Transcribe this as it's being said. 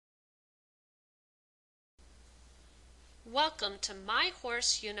Welcome to My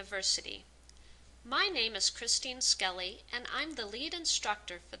Horse University. My name is Christine Skelly, and I'm the lead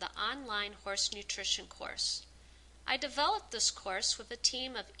instructor for the online horse nutrition course. I developed this course with a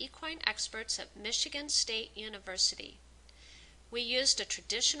team of equine experts at Michigan State University. We used a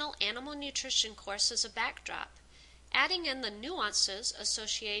traditional animal nutrition course as a backdrop, adding in the nuances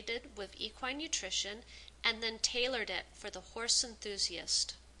associated with equine nutrition and then tailored it for the horse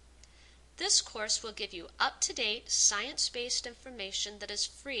enthusiast. This course will give you up-to-date, science-based information that is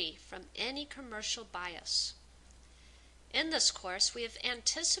free from any commercial bias. In this course, we have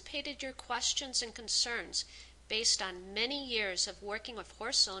anticipated your questions and concerns based on many years of working with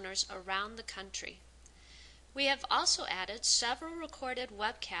horse owners around the country. We have also added several recorded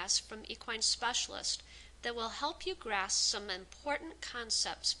webcasts from equine specialists that will help you grasp some important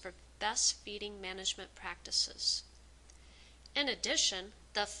concepts for best feeding management practices. In addition,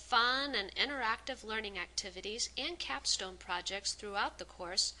 the fun and interactive learning activities and capstone projects throughout the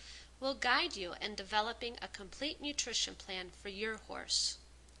course will guide you in developing a complete nutrition plan for your horse.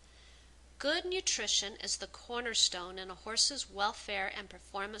 Good nutrition is the cornerstone in a horse's welfare and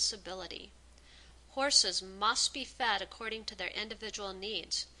performance ability. Horses must be fed according to their individual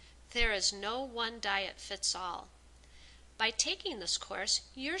needs. There is no one diet fits all. By taking this course,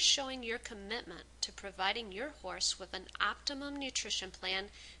 you're showing your commitment to providing your horse with an optimum nutrition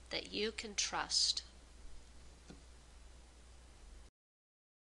plan that you can trust.